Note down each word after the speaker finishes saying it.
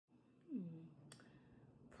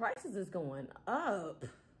prices is going up.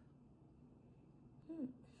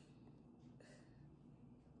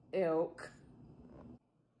 Ilk.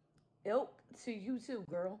 Ilk to you too,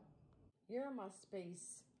 girl. You're in my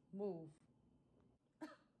space. Move.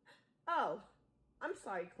 Oh, I'm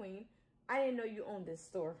sorry, Queen. I didn't know you owned this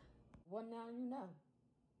store. Well, now you know.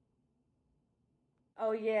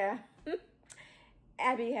 Oh, yeah.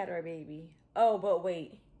 Abby had her baby. Oh, but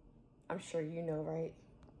wait. I'm sure you know, right?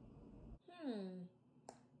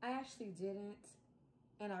 I actually didn't.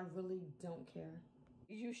 And I really don't care.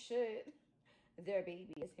 You should. Their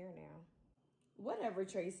baby is here now. Whatever,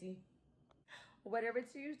 Tracy. Whatever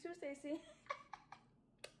to you too, Stacey.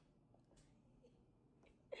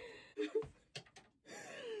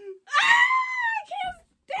 I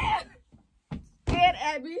can't stand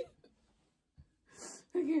Abby.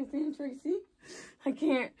 I can't stand Tracy. I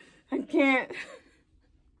can't.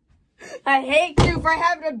 I hate you for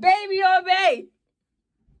having a baby on me.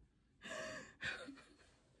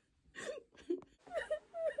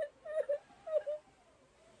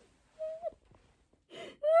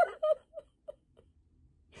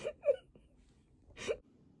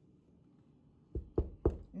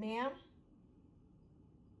 Ma'am?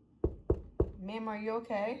 Ma'am, are you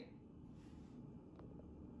okay?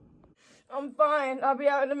 I'm fine. I'll be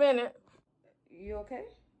out in a minute. You okay?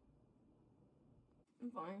 I'm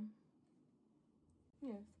fine.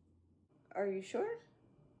 Yes. Are you sure?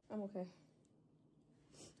 I'm okay.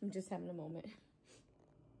 I'm just having a moment.